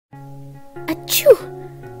Achoo!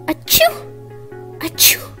 Achoo!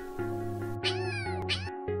 Achoo!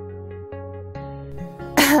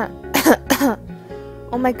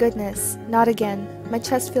 Oh my goodness, not again. My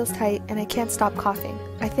chest feels tight and I can't stop coughing.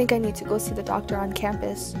 I think I need to go see the doctor on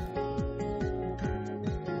campus.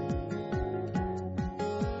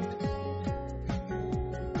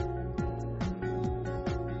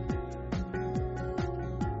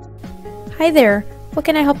 Hi there, what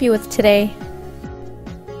can I help you with today?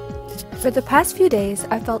 For the past few days,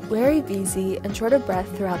 I felt very wheezy and short of breath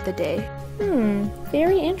throughout the day.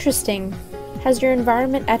 Very interesting. Has your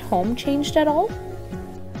environment at home changed at all?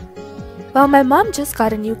 Well, my mom just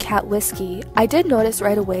got a new cat whiskey. I did notice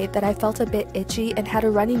right away that I felt a bit itchy and had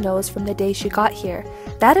a runny nose from the day she got here.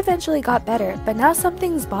 That eventually got better, but now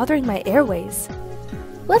something's bothering my airways.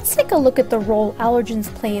 Let's take a look at the role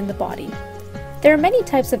allergens play in the body. There are many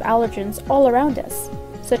types of allergens all around us,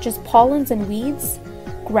 such as pollens and weeds,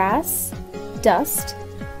 grass, dust,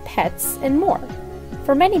 pets, and more.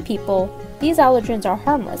 For many people, these allergens are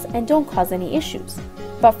harmless and don't cause any issues.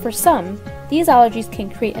 But for some, these allergies can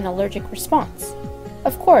create an allergic response.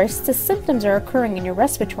 Of course, the symptoms are occurring in your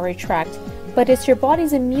respiratory tract, but it's your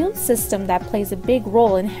body's immune system that plays a big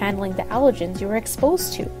role in handling the allergens you are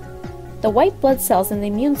exposed to. The white blood cells in the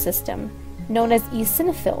immune system, known as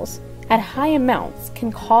eosinophils, at high amounts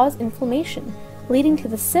can cause inflammation, leading to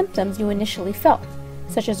the symptoms you initially felt,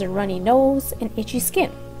 such as a runny nose and itchy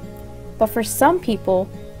skin. But for some people,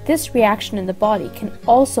 this reaction in the body can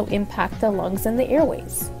also impact the lungs and the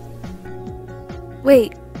airways.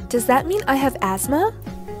 Wait, does that mean I have asthma?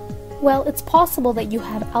 Well, it's possible that you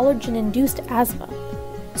have allergen-induced asthma.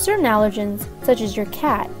 Certain allergens, such as your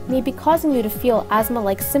cat, may be causing you to feel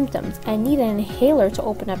asthma-like symptoms and need an inhaler to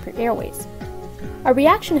open up your airways. A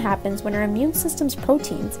reaction happens when our immune system's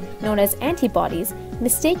proteins, known as antibodies,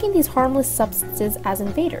 mistaking these harmless substances as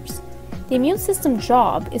invaders. The immune system's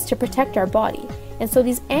job is to protect our body, and so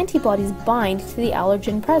these antibodies bind to the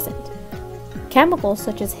allergen present. Chemicals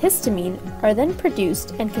such as histamine are then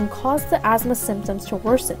produced and can cause the asthma symptoms to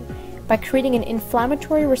worsen by creating an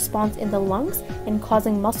inflammatory response in the lungs and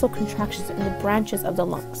causing muscle contractions in the branches of the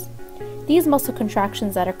lungs. These muscle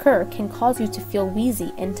contractions that occur can cause you to feel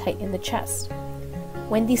wheezy and tight in the chest.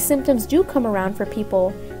 When these symptoms do come around for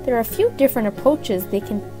people, there are a few different approaches they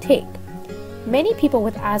can take. Many people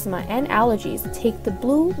with asthma and allergies take the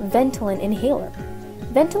blue Ventolin inhaler.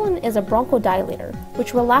 Ventolin is a bronchodilator,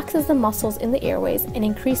 which relaxes the muscles in the airways and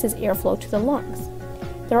increases airflow to the lungs.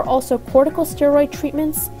 There are also corticosteroid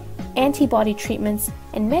treatments, antibody treatments,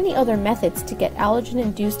 and many other methods to get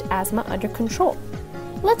allergen-induced asthma under control.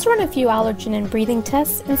 Let's run a few allergen and breathing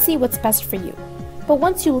tests and see what's best for you. But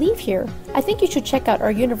once you leave here, I think you should check out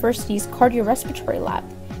our university's Cardio-Respiratory Lab.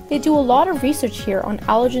 They do a lot of research here on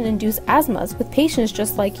allergen-induced asthmas with patients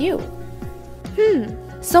just like you.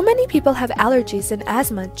 So many people have allergies and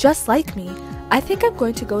asthma just like me. I think I'm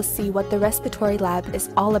going to go see what the respiratory lab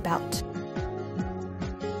is all about.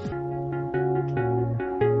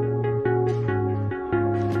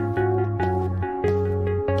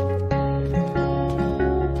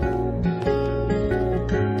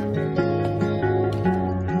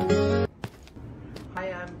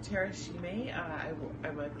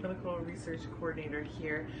 I'm a clinical research coordinator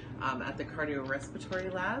here at the Cardio-Respiratory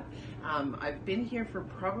Lab. I've been here for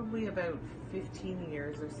probably about 15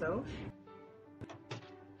 years or so.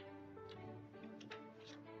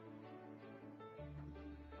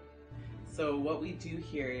 So what we do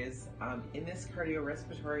here is, in this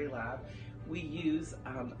Cardio-Respiratory Lab, we use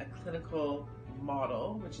a clinical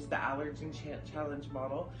model, which is the Allergen Challenge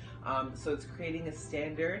model. So it's creating a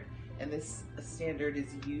standard, and this standard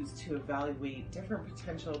is used to evaluate different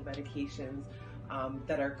potential medications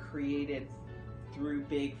that are created through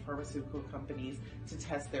big pharmaceutical companies to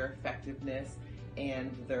test their effectiveness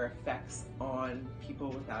and their effects on people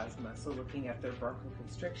with asthma. So looking at their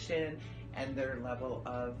bronchoconstriction and their level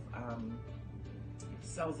of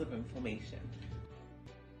cells of inflammation.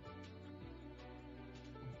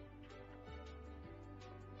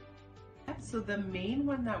 So the main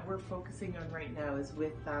one that we're focusing on right now is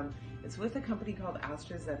with it's with a company called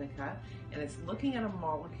AstraZeneca, and it's looking at a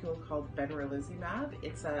molecule called benralizumab.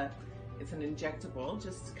 It's an injectable,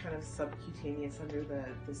 just kind of subcutaneous under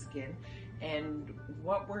the skin. And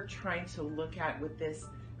what we're trying to look at with this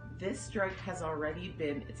drug has already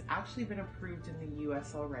been, it's actually been approved in the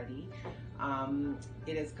US already.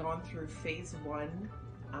 It has gone through phase 1,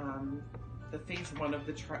 the phase 1 of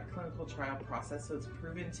the clinical trial process, so it's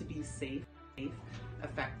proven to be safe,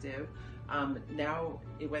 effective. Now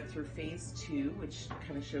it went through phase 2, which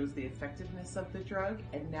kind of shows the effectiveness of the drug,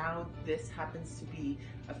 and now this happens to be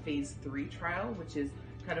a phase 3 trial, which is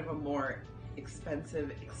kind of a more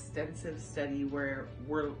expensive, extensive study where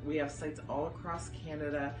we have sites all across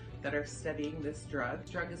Canada that are studying this drug.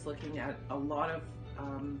 This drug is looking at a lot of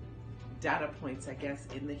data points, I guess,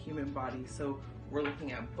 in the human body. So we're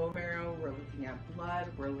looking at bone marrow, we're looking at blood,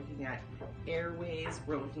 we're looking at airways,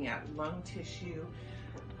 we're looking at lung tissue,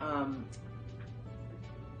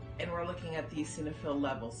 and we're looking at the eosinophil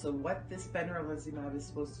level. So what this benralizumab is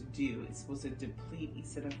supposed to do is supposed to deplete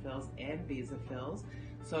eosinophils and basophils.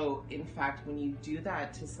 So in fact, when you do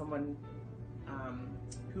that to someone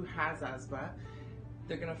who has asthma,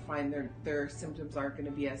 they're going to find their symptoms aren't going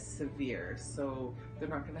to be as severe. So they're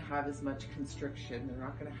not going to have as much constriction, they're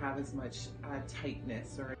not going to have as much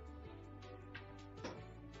tightness.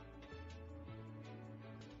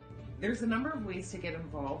 There's a number of ways to get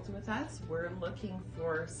involved with us. We're looking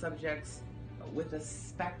for subjects with a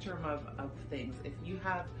spectrum of things. If you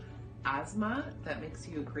have asthma, that makes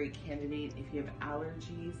you a great candidate. If you have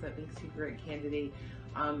allergies, that makes you a great candidate.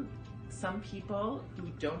 Some people who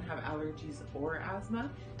don't have allergies or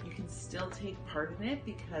asthma, you can still take part in it,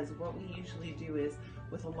 because what we usually do is,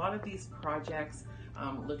 with a lot of these projects,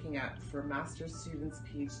 looking at for master's students,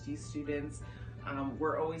 PhD students,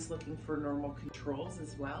 we're always looking for normal controls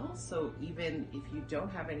as well. So even if you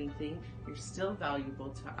don't have anything, you're still valuable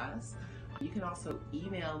to us. You can also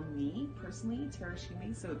email me personally,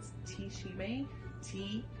 Terashime, so it's tshime,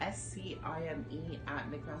 TSCIME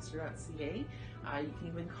at McMaster.ca. You can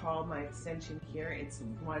even call my extension here. It's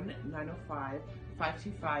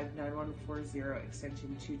 1-905-525-9140,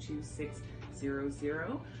 extension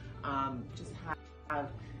 22600. Just have,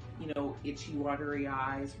 you know, itchy, watery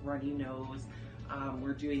eyes, runny nose.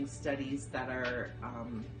 We're doing studies that are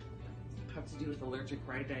have to do with allergic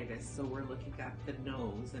rhinitis, so we're looking at the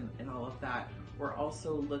nose and all of that. We're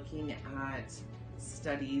also looking at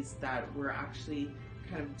studies that we're actually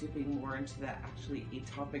kind of dipping more into the actually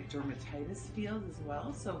atopic dermatitis field as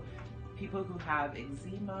well. So people who have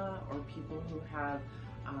eczema or people who have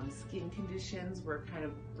skin conditions, we're kind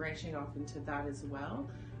of branching off into that as well.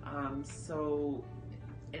 So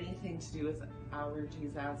anything to do with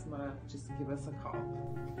allergies, asthma, just give us a call.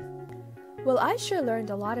 Well, I sure learned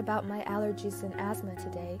a lot about my allergies and asthma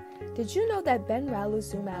today. Did you know that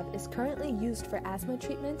benralizumab is currently used for asthma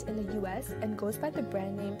treatment in the US and goes by the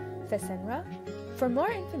brand name Fasenra? For more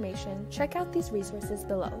information, check out these resources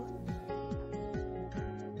below.